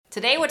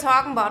Today we're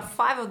talking about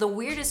 5 of the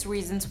weirdest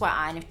reasons why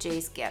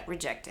INFJs get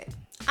rejected.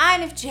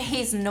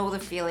 INFJs know the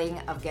feeling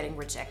of getting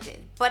rejected,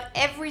 but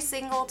every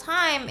single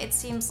time it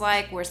seems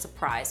like we're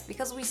surprised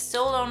because we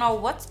still don't know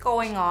what's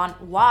going on.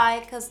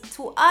 Why? Because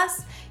to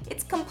us,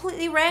 it's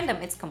completely random,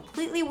 it's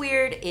completely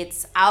weird,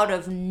 it's out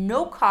of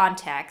no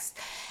context.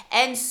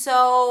 And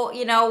so,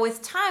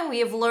 with time we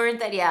have learned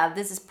that,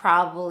 this is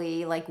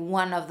probably like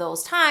one of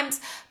those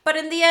times, but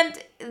in the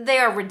end, they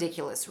are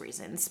ridiculous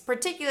reasons,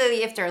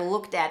 particularly if they're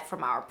looked at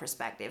from our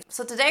perspective.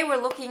 So today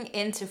we're looking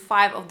into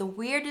 5 of the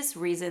weirdest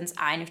reasons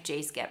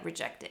INFJs get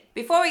rejected.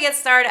 Before we get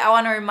started, I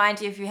want to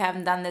remind you, if you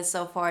haven't done this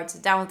so far, to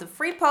download the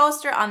free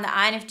poster on the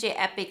INFJ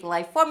Epic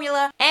Life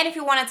Formula. And if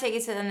you want to take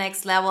it to the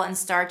next level and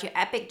start your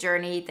epic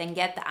journey, then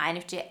get the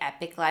INFJ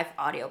Epic Life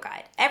audio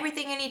guide.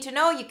 Everything you need to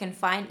know you can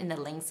find in the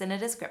links in the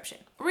description.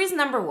 Reason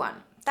number 1.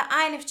 The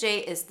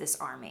INFJ is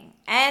disarming.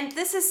 And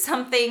this is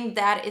something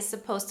that is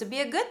supposed to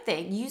be a good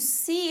thing. You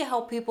see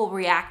how people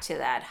react to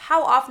that.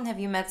 How often have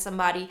you met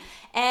somebody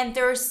and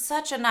there's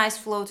such a nice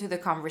flow to the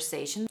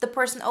conversation? The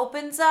person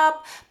opens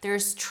up,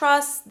 there's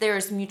trust,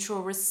 there's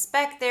mutual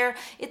respect there.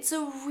 It's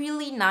a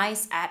really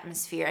nice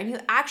atmosphere and you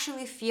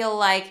actually feel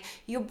like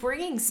you're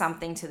bringing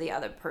something to the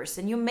other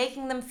person. You're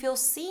making them feel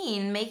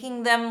seen,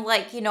 making them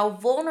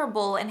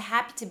vulnerable and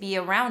happy to be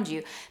around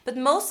you. But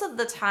most of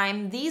the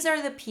time, these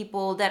are the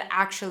people that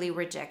actually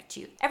reject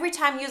you. Every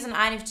time you as an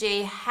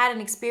INFJ had an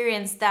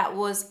experience that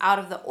was out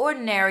of the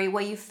ordinary,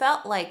 where you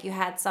felt like you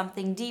had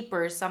something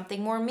deeper,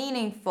 something more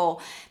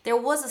meaningful, there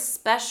was a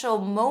special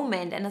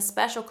moment and a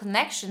special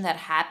connection that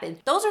happened.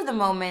 Those are the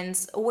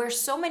moments where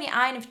so many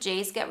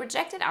INFJs get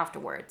rejected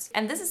afterwards.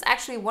 And this is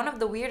actually one of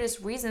the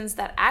weirdest reasons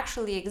that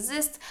actually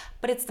exists,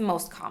 but it's the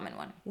most common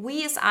one.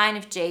 We as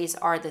INFJs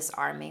are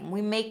disarming.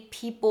 We make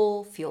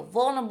people feel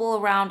vulnerable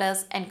around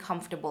us and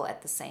comfortable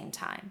at the same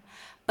time.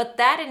 But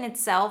that in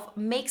itself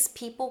makes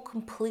people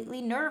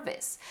completely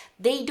nervous.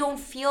 They don't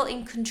feel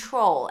in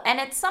control. And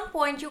at some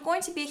point, you're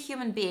going to be a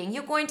human being.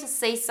 You're going to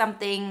say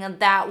something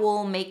that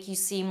will make you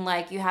seem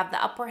like you have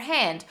the upper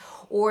hand,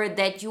 or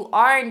that you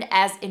aren't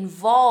as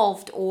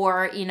involved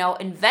or,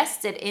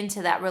 invested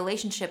into that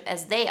relationship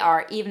as they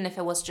are, even if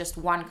it was just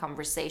one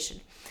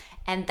conversation.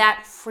 And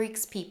that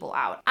freaks people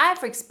out.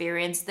 I've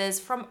experienced this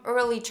from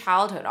early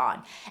childhood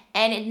on,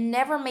 and it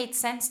never made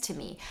sense to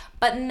me.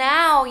 But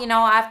now,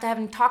 after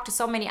having talked to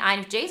so many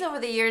INFJs over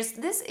the years,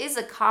 this is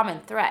a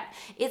common threat.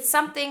 It's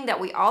something that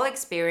we all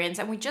experience,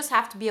 and we just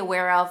have to be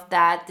aware of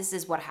that this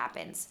is what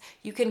happens.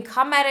 You can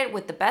come at it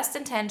with the best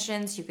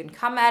intentions. You can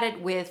come at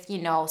it with,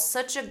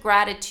 such a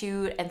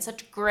gratitude and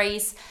such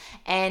grace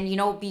and,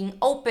 being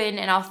open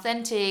and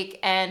authentic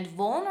and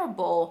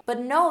vulnerable.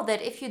 But know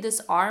that if you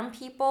disarm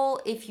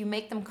people, if you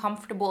make them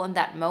comfortable in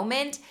that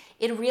moment,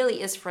 it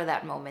really is for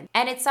that moment.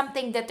 And it's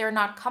something that they're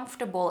not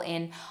comfortable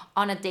in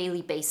on a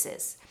daily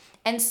basis.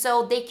 And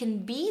so they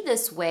can be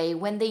this way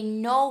when they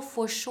know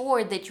for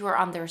sure that you're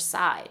on their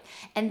side.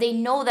 And they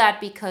know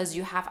that because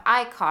you have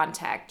eye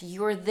contact,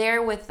 you're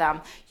there with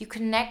them, you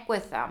connect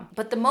with them.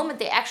 But the moment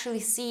they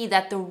actually see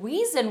that the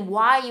reason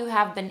why you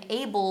have been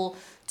able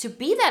to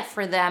be that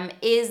for them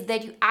is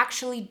that you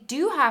actually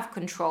do have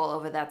control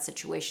over that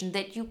situation,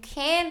 that you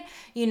can,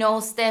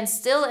 stand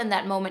still in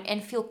that moment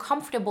and feel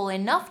comfortable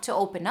enough to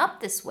open up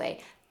this way.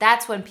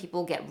 That's when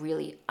people get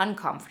really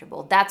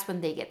uncomfortable. That's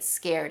when they get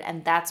scared,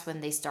 and that's when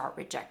they start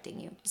rejecting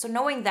you. So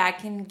knowing that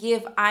can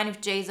give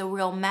INFJs a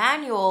real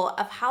manual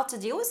of how to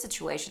deal with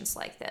situations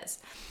like this.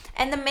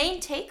 And the main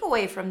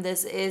takeaway from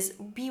this is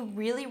be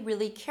really,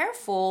 really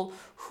careful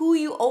who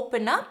you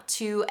open up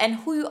to and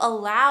who you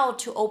allow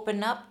to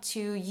open up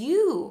to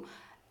you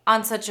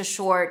on such a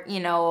short,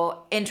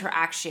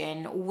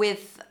 interaction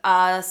with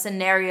a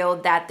scenario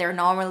that they're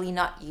normally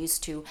not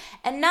used to.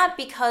 And not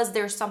because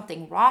there's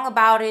something wrong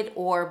about it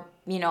or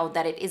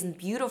that it isn't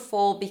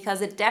beautiful,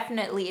 because it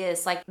definitely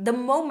is. Like, the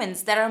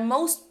moments that are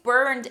most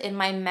burned in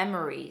my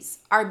memories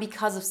are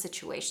because of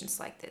situations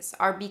like this,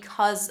 are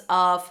because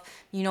of,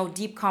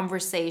 deep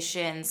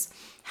conversations,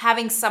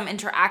 having some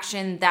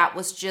interaction that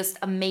was just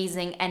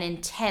amazing and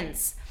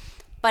intense.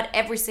 But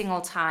every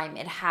single time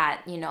it had,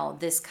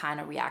 this kind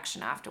of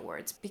reaction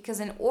afterwards. Because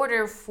in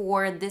order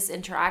for this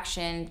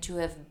interaction to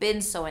have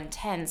been so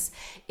intense,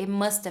 it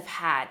must have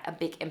had a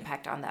big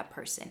impact on that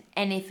person.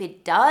 And if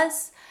it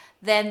does,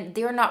 then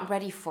they're not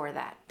ready for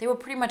that. They were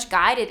pretty much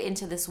guided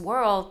into this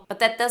world, but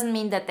that doesn't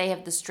mean that they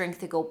have the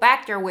strength to go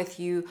back there with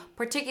you,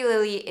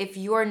 particularly if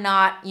you're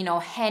not,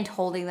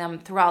 hand-holding them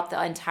throughout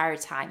the entire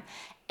time.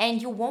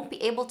 And you won't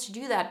be able to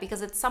do that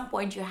because at some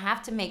point you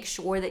have to make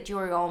sure that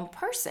you're your own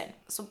person.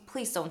 So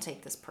please don't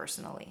take this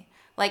personally.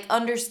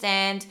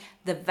 Understand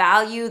the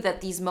value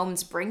that these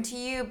moments bring to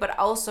you, but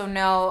also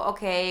know,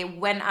 okay,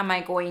 when am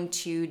I going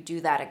to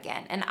do that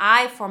again? And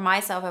I, for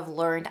myself, have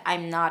learned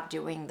I'm not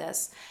doing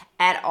this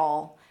at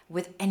all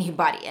with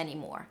anybody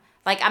anymore.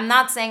 Like, I'm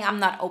not saying I'm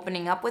not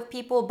opening up with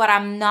people, but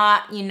I'm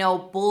not,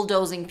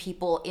 bulldozing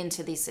people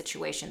into these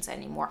situations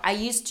anymore. I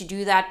used to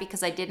do that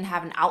because I didn't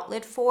have an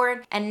outlet for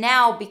it. And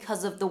now,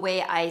 because of the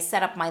way I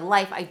set up my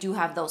life, I do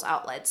have those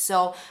outlets.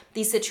 So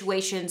these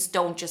situations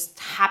don't just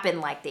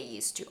happen like they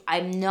used to.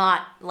 I'm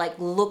not like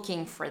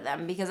looking for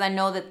them because I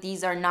know that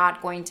these are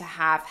not going to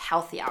have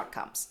healthy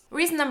outcomes.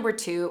 Reason number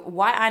 2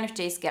 why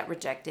INFJs get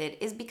rejected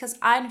is because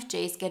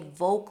INFJs get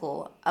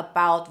vocal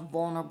about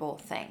vulnerable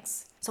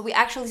things. So we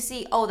actually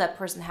see, oh, that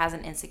person has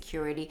an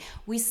insecurity.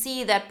 We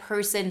see that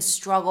person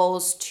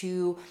struggles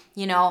to,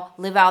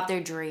 live out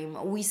their dream.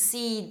 We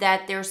see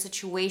that there are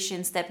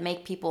situations that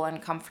make people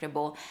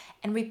uncomfortable,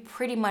 and we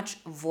pretty much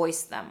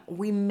voice them.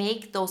 We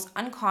make those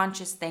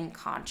unconscious things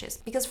conscious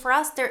because for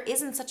us, there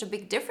isn't such a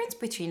big difference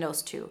between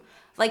those two.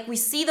 Like, we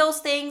see those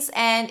things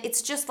and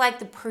it's just like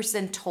the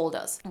person told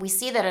us. We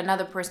see that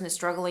another person is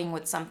struggling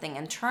with something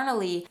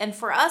internally. And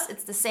for us,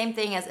 it's the same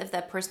thing as if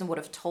that person would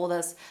have told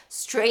us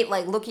straight,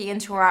 like looking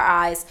into our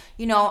eyes,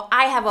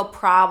 I have a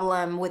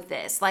problem with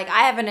this. Like,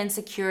 I have an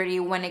insecurity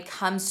when it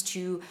comes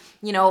to,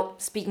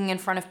 speaking in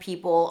front of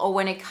people, or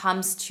when it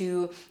comes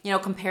to,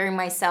 comparing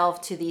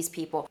myself to these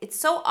people. It's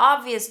so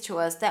obvious to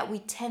us that we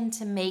tend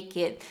to make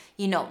it,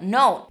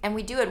 known. And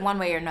we do it one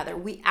way or another.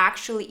 We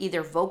actually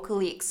either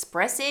vocally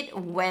express it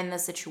when the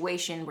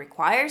situation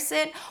requires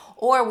it,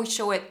 or we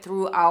show it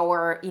through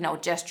our,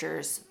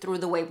 gestures, through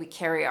the way we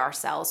carry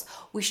ourselves.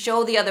 We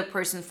show the other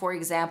person, for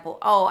example,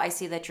 oh, I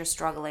see that you're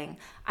struggling.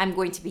 I'm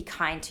going to be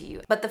kind to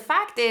you. But the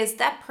fact is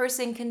that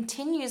person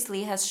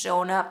continuously has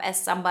shown up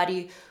as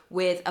somebody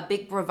with a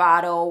big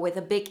bravado, with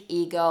a big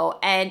ego.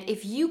 And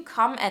if you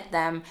come at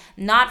them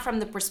not from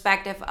the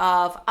perspective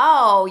of,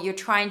 oh, you're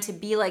trying to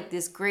be like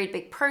this great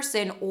big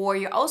person, or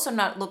you're also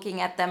not looking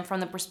at them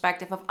from the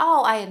perspective of,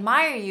 oh, I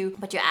admire you,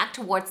 but you act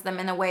towards them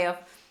in a way of,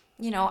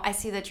 I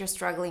see that you're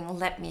struggling,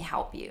 let me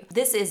help you.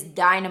 This is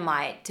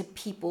dynamite to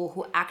people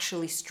who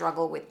actually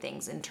struggle with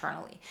things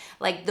internally.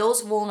 Like,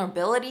 those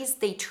vulnerabilities,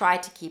 they try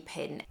to keep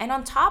hidden. And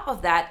on top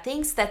of that,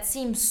 things that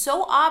seem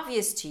so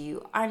obvious to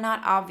you are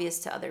not obvious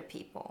to other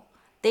people.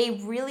 They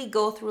really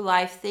go through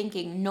life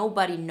thinking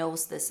nobody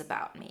knows this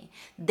about me.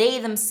 They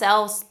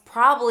themselves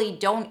probably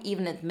don't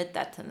even admit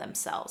that to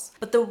themselves.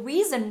 But the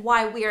reason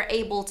why we are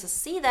able to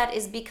see that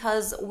is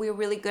because we're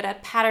really good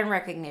at pattern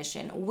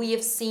recognition. We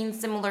have seen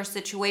similar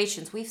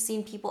situations. We've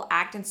seen people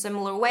act in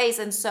similar ways.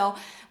 And so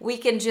we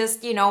can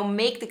just,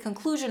 make the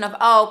conclusion of,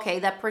 oh, okay,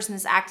 that person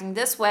is acting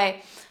this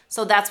way,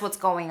 so that's what's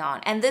going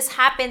on. And this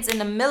happens in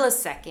a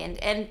millisecond.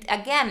 And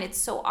again, it's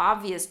so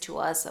obvious to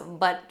us,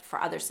 but for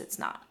others, it's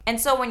not. And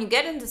so when you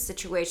get into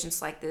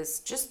situations like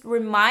this, just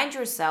remind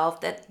yourself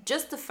that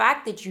just the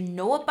fact that you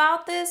know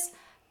about this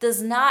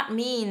does not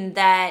mean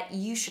that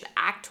you should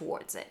act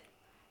towards it.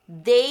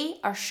 They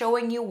are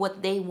showing you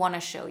what they want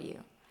to show you.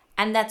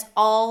 And that's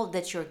all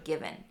that you're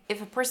given.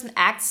 If a person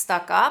acts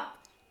stuck up,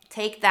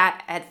 take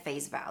that at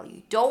face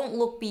value. Don't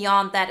look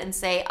beyond that and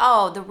say,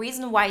 oh, the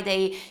reason why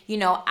they,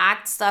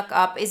 act stuck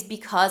up is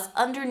because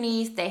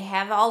underneath they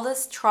have all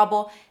this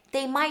trouble.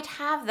 They might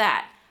have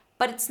that,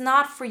 but it's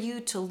not for you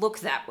to look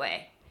that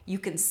way. You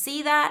can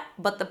see that,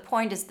 but the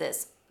point is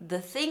this. The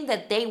thing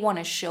that they want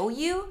to show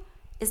you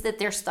is that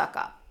they're stuck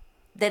up,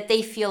 that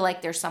they feel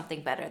like there's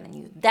something better than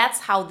you. That's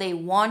how they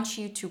want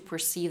you to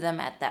perceive them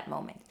at that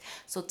moment.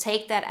 So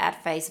take that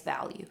at face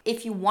value.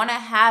 If you want to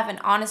have an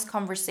honest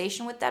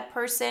conversation with that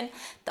person,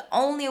 the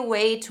only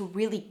way to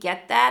really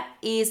get that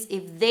is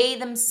if they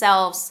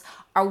themselves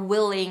are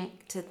willing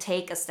to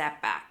take a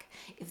step back.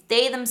 If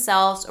they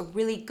themselves are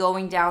really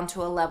going down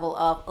to a level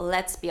of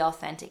let's be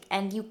authentic.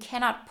 And you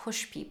cannot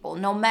push people,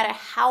 no matter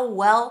how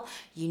well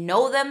you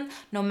know them,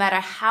 no matter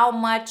how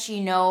much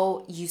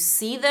you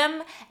see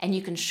them and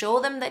you can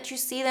show them that you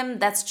see them,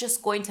 that's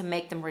just going to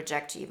make them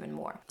reject you even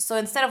more. So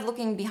instead of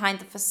looking behind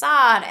the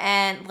facade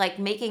and like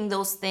making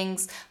those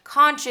things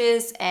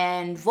conscious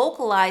and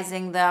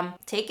vocalizing them,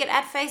 take it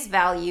at face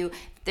value.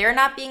 If they're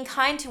not being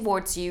kind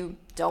towards you,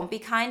 don't be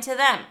kind to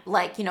them.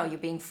 Like, you're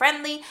being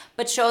friendly,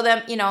 but show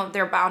them,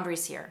 their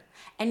boundaries here.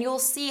 And you'll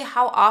see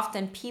how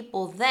often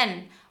people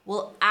then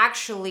will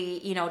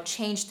actually,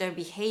 change their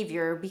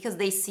behavior because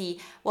they see,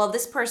 well,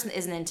 this person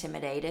isn't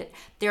intimidated.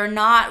 They're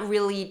not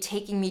really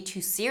taking me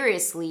too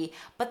seriously,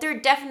 but they're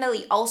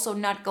definitely also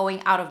not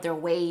going out of their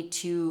way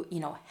to,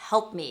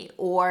 help me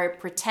or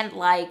pretend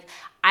like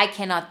I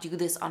cannot do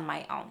this on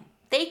my own.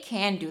 They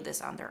can do this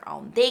on their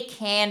own. They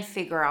can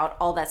figure out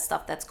all that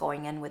stuff that's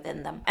going in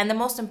within them. And the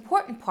most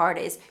important part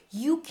is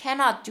you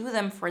cannot do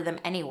them for them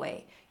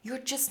anyway. You're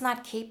just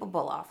not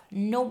capable of.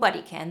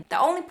 Nobody can. The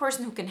only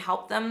person who can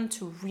help them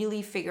to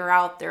really figure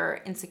out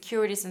their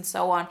insecurities and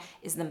so on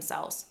is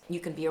themselves. You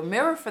can be a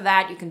mirror for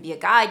that. You can be a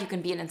guide. You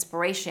can be an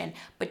inspiration,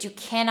 but you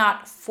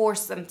cannot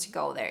force them to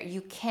go there.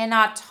 You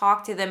cannot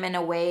talk to them in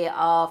a way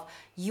of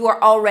you are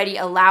already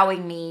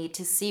allowing me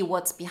to see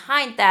what's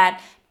behind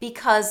that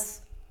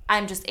because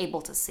I'm just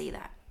able to see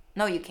that.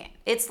 No, you can't.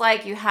 It's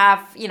like you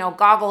have,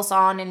 goggles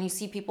on and you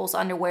see people's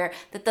underwear.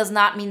 That does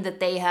not mean that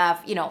they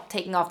have,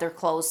 taken off their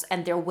clothes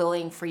and they're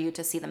willing for you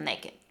to see them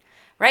naked,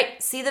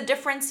 right? See the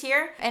difference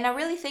here? And I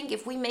really think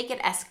if we make it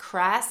as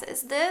crass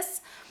as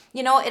this,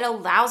 it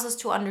allows us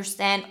to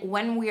understand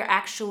when we're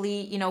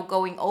actually,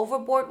 going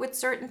overboard with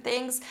certain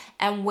things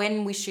and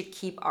when we should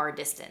keep our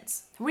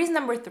distance. Reason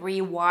number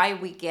 3 why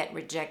we get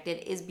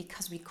rejected is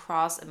because we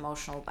cross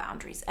emotional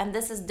boundaries. And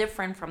this is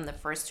different from the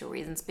first 2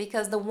 reasons,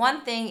 because the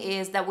one thing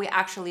is that we're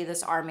actually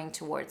disarming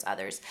towards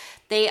others.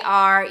 They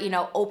are,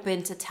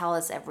 open to tell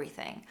us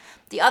everything.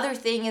 The other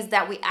thing is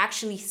that we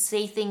actually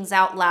say things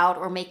out loud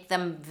or make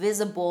them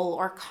visible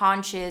or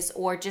conscious,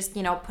 or just,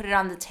 put it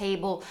on the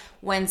table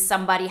when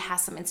somebody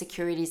has some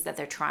insecurities that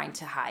they're trying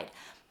to hide.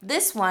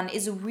 This one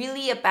is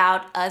really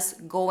about us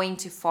going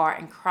too far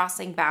and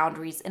crossing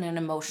boundaries in an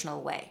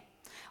emotional way.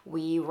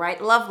 We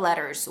write love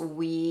letters.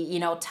 We,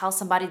 tell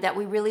somebody that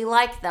we really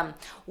like them.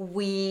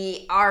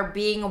 We are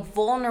being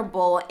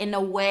vulnerable in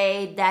a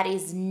way that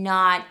is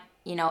not,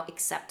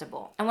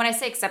 acceptable. And when I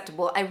say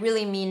acceptable, I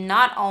really mean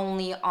not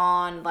only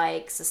on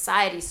like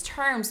society's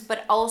terms,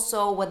 but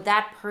also what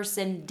that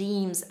person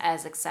deems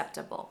as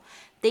acceptable.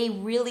 They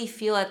really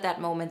feel at that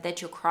moment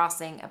that you're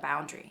crossing a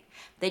boundary,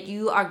 that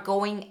you are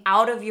going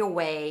out of your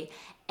way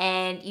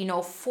and,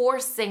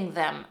 forcing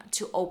them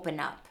to open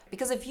up.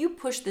 Because if you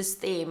push this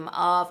theme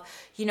of,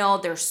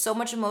 there's so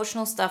much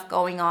emotional stuff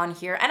going on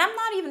here, and I'm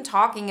not even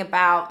talking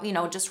about,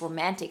 just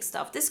romantic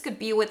stuff. This could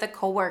be with a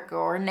coworker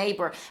or a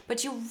neighbor,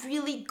 but you're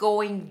really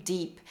going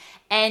deep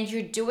and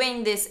you're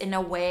doing this in a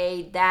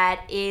way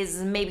that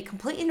is maybe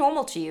completely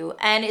normal to you.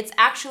 And it's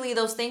actually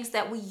those things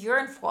that we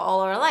yearn for all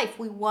our life.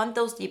 We want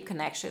those deep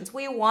connections.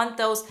 We want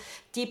those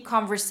deep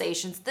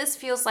conversations. This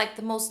feels like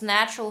the most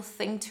natural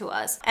thing to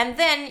us. And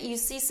then you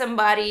see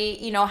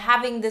somebody,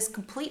 having this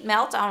complete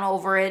meltdown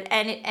over it,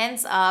 and it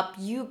ends up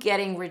you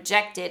getting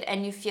rejected,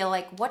 and you feel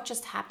like, what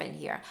just happened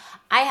here?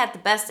 I had the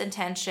best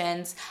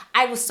intentions.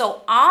 I was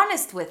so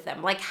honest with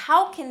them. Like,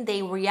 how can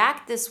they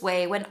react this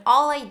way when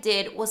all I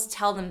did was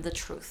tell them the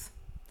truth?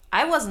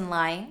 I wasn't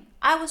lying.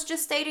 I was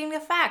just stating the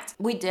fact.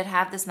 We did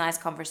have this nice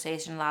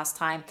conversation last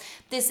time.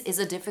 This is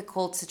a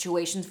difficult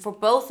situation for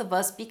both of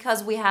us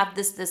because we have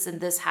this,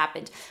 and this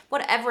happened.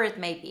 Whatever it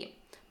may be.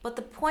 But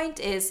the point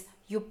is,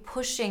 you're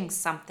pushing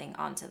something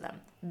onto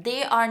them.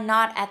 They are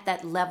not at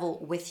that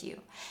level with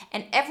you.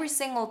 And every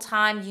single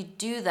time you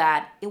do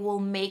that, it will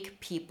make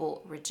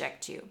people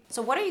reject you.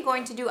 So what are you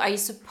going to do? Are you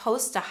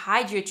supposed to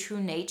hide your true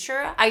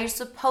nature? Are you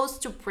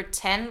supposed to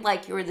pretend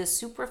like you're this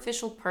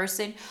superficial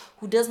person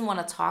who doesn't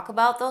want to talk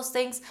about those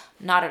things?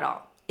 Not at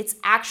all. It's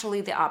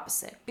actually the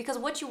opposite. Because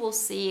what you will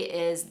see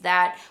is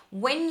that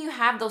when you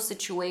have those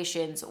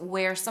situations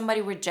where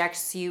somebody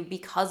rejects you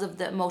because of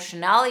the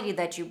emotionality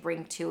that you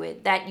bring to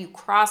it, that you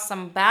cross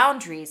some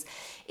boundaries,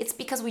 it's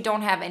because we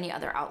don't have any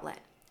other outlet.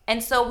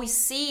 And so we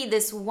see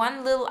this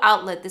one little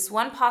outlet, this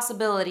one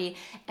possibility,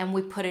 and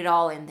we put it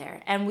all in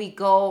there. And we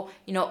go,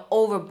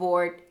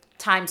 overboard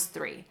times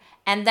 3.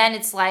 And then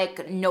it's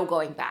like no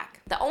going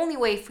back. The only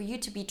way for you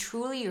to be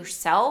truly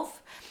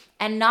yourself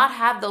and not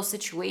have those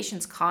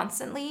situations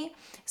constantly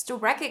is to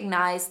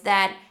recognize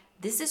that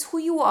this is who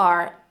you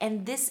are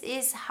and this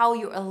is how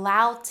you're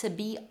allowed to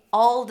be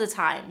all the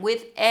time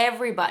with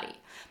everybody.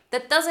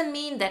 That doesn't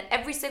mean that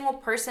every single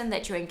person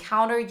that you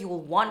encounter, you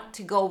will want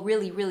to go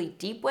really, really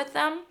deep with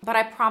them. But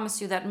I promise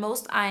you that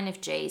most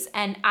INFJs,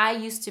 and I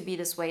used to be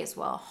this way as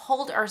well,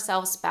 hold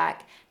ourselves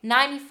back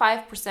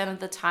 95% of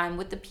the time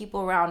with the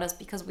people around us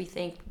because we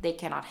think they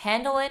cannot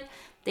handle it,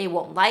 they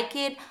won't like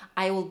it,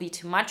 I will be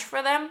too much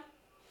for them.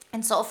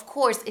 And so, of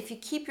course, if you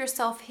keep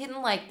yourself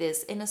hidden like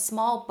this in a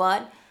small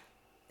bud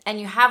and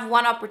you have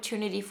one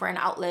opportunity for an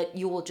outlet,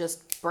 you will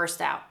just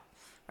burst out,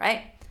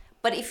 right?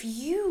 But if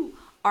you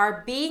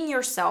are being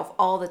yourself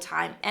all the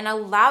time and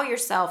allow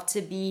yourself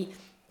to be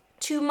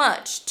too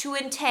much, too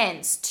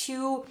intense,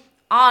 too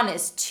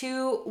honest,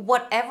 too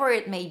whatever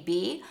it may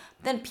be,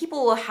 then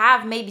people will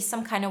have maybe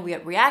some kind of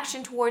weird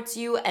reaction towards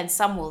you, and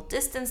some will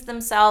distance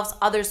themselves,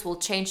 others will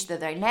change the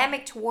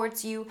dynamic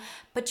towards you,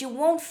 but you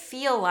won't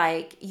feel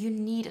like you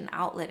need an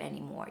outlet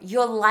anymore.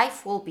 Your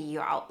life will be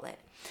your outlet.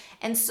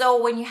 And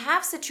so when you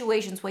have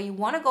situations where you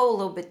want to go a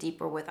little bit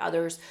deeper with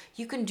others,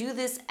 you can do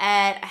this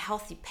at a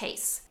healthy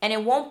pace. And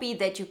it won't be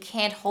that you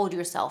can't hold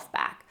yourself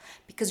back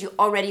because you're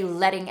already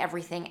letting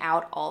everything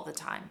out all the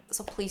time.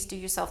 So please do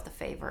yourself the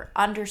favor.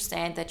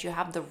 Understand that you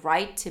have the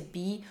right to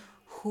be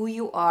who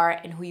you are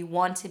and who you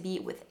want to be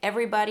with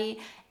everybody.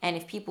 And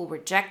if people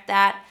reject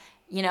that,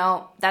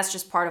 that's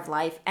just part of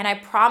life. And I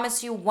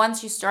promise you,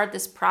 once you start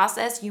this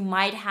process, you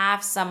might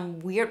have some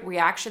weird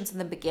reactions in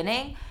the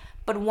beginning.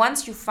 But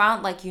once you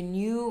found like your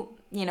new,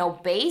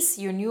 base,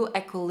 your new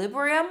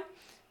equilibrium,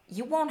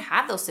 you won't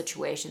have those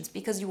situations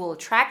because you will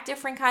attract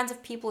different kinds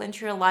of people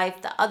into your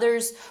life. The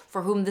others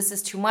for whom this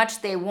is too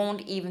much, they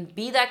won't even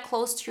be that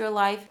close to your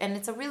life. And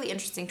it's a really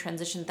interesting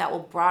transition that will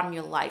broaden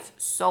your life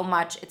so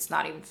much, it's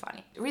not even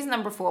funny. Reason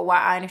number 4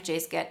 why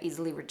INFJs get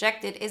easily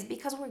rejected is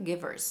because we're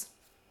givers.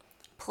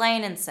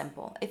 Plain and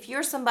simple. If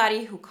you're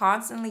somebody who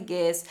constantly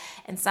gives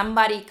and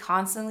somebody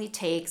constantly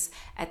takes,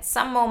 at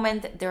some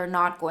moment they're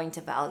not going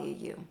to value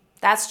you.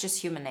 That's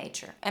just human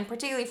nature. And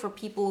particularly for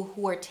people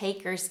who are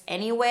takers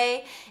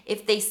anyway,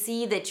 if they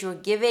see that you're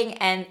giving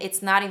and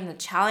it's not even a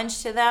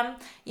challenge to them,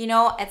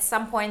 at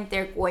some point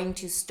they're going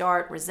to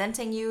start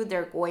resenting you,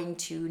 they're going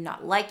to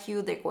not like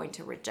you, they're going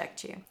to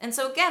reject you. And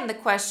so again, the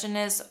question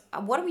is,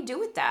 what do we do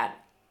with that?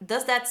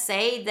 Does that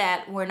say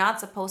that we're not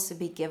supposed to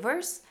be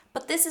givers?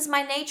 But this is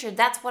my nature.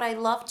 That's what I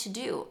love to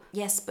do.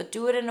 Yes, but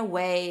do it in a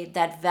way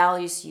that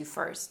values you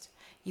first.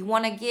 You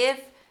want to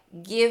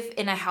give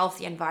in a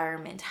healthy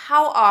environment.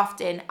 How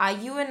often are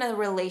you in a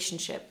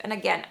relationship? And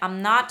again,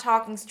 I'm not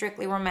talking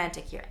strictly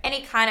romantic here.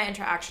 Any kind of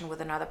interaction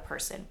with another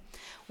person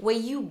where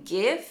you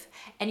give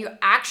and you're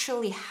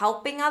actually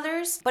helping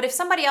others. But if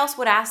somebody else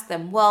would ask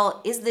them,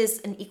 well, is this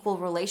an equal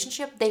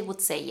relationship? They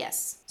would say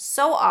yes.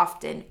 So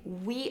often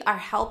we are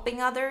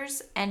helping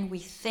others and we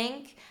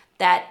think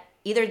that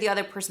either the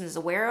other person is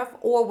aware of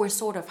or we're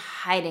sort of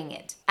hiding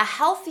it. A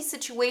healthy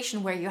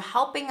situation where you're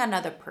helping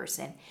another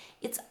person,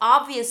 it's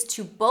obvious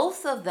to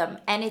both of them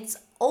and it's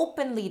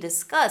openly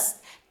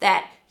discussed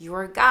that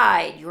you're a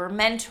guide, you're a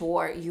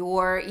mentor,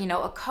 you're,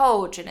 a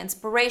coach, an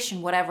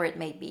inspiration, whatever it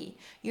may be.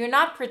 You're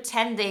not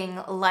pretending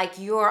like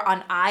you're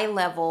on eye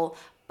level,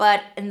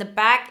 but in the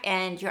back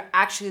end, you're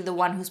actually the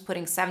one who's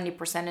putting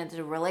 70% into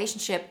the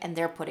relationship and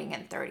they're putting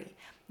in 30.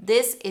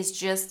 This is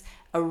just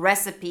a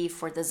recipe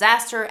for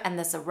disaster, and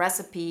that's a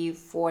recipe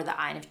for the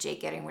INFJ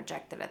getting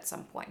rejected at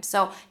some point.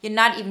 So you're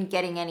not even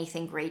getting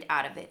anything great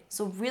out of it.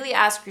 So really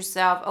ask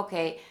yourself,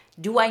 okay,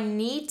 do I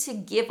need to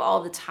give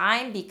all the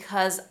time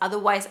because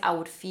otherwise I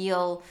would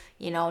feel,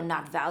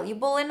 not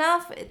valuable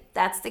enough? If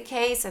that's the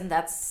case, and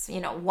that's,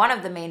 one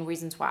of the main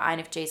reasons why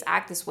INFJs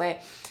act this way.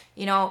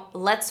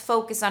 Let's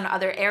focus on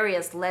other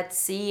areas. Let's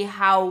see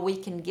how we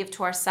can give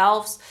to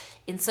ourselves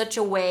in such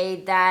a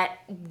way that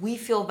we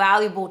feel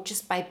valuable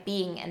just by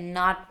being and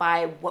not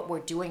by what we're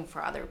doing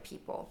for other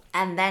people.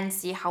 And then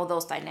see how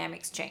those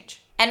dynamics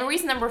change. And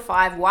reason number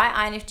 5 why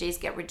INFJs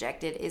get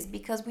rejected is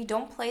because we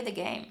don't play the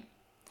game.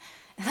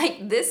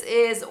 This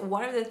is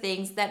one of the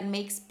things that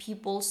makes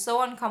people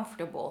so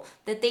uncomfortable,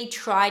 that they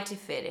try to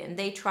fit in.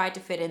 They try to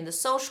fit in the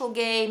social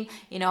game,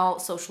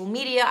 social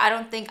media. I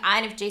don't think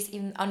INFJs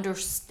even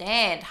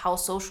understand how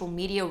social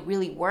media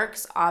really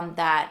works on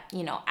that,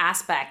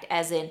 aspect,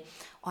 as in,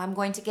 I'm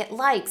going to get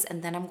likes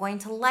and then I'm going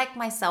to like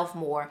myself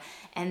more.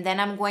 And then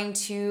I'm going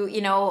to,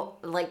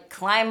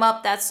 climb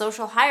up that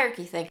social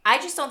hierarchy thing. I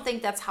just don't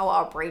think that's how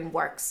our brain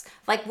works.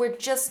 We're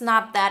just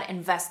not that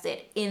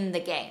invested in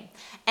the game.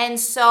 And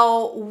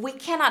so we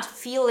cannot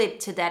feel it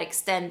to that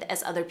extent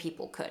as other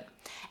people could.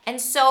 And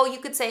so you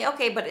could say,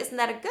 okay, but isn't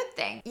that a good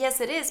thing?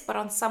 Yes, it is. But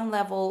on some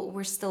level,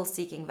 we're still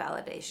seeking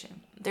validation.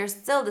 There's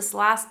still this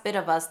last bit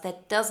of us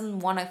that doesn't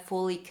want to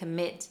fully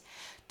commit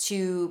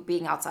to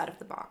being outside of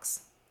the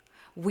box.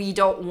 We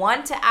don't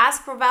want to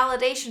ask for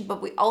validation,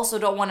 but we also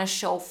don't want to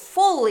show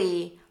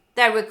fully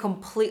that we're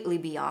completely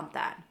beyond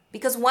that.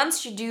 Because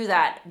once you do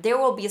that, there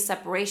will be a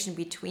separation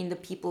between the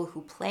people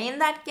who play in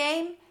that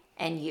game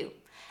and you.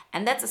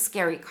 And that's a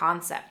scary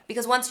concept,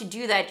 because once you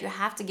do that, you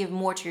have to give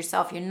more to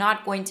yourself. You're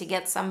not going to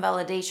get some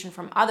validation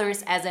from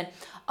others as in,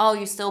 oh,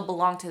 you still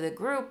belong to the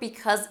group,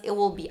 because it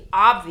will be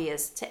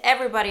obvious to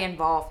everybody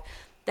involved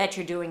that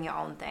you're doing your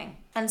own thing.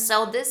 And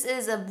so this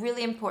is a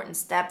really important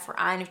step for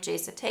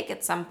INFJs to take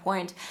at some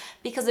point,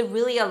 because it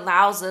really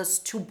allows us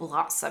to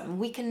blossom.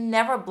 We can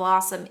never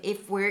blossom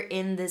if we're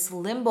in this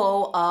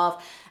limbo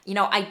of,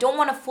 I don't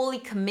want to fully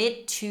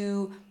commit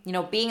to,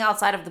 being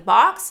outside of the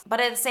box, but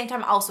at the same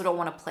time, I also don't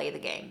want to play the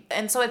game.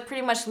 And so it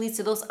pretty much leads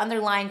to those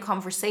underlying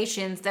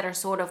conversations that are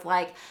sort of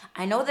like,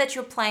 I know that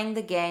you're playing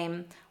the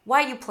game.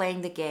 Why are you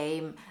playing the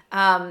game?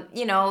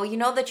 You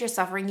know that you're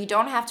suffering. You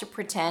don't have to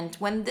pretend.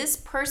 When this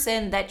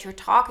person that you're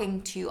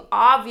talking to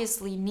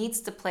obviously needs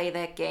to play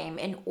that game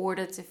in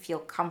order to feel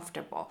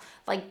comfortable.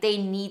 They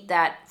need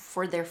that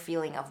for their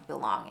feeling of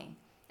belonging.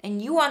 And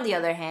you, on the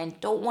other hand,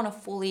 don't want to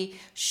fully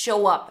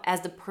show up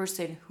as the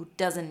person who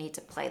doesn't need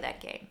to play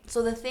that game.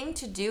 So the thing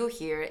to do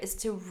here is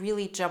to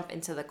really jump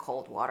into the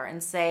cold water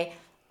and say,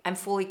 I'm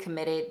fully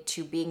committed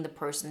to being the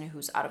person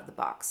who's out of the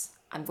box.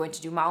 I'm going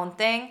to do my own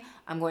thing.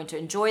 I'm going to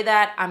enjoy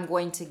that. I'm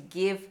going to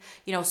give,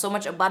 so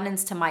much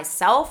abundance to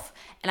myself,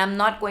 and I'm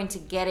not going to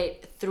get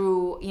it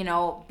through,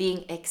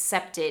 being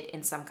accepted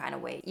in some kind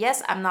of way.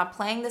 Yes, I'm not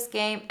playing this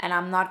game, and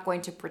I'm not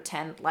going to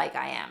pretend like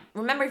I am.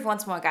 Remember, if you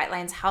want some more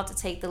guidelines how to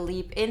take the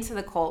leap into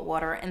the cold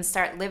water and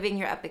start living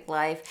your epic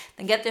life,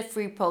 then get the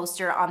free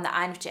poster on the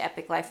INFJ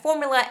Epic Life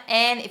formula.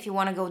 And if you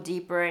want to go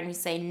deeper and you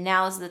say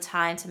now is the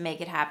time to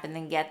make it happen,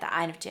 then get the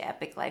INFJ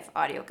Epic Life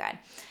audio guide.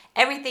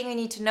 Everything you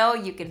need to know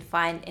you can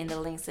find in the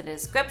links in the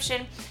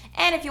description.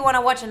 And if you want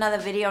to watch another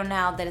video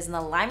now that is in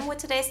alignment with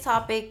today's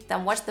topic,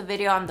 then watch the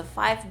video on the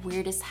 5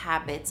 weirdest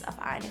habits of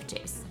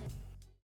INFJs.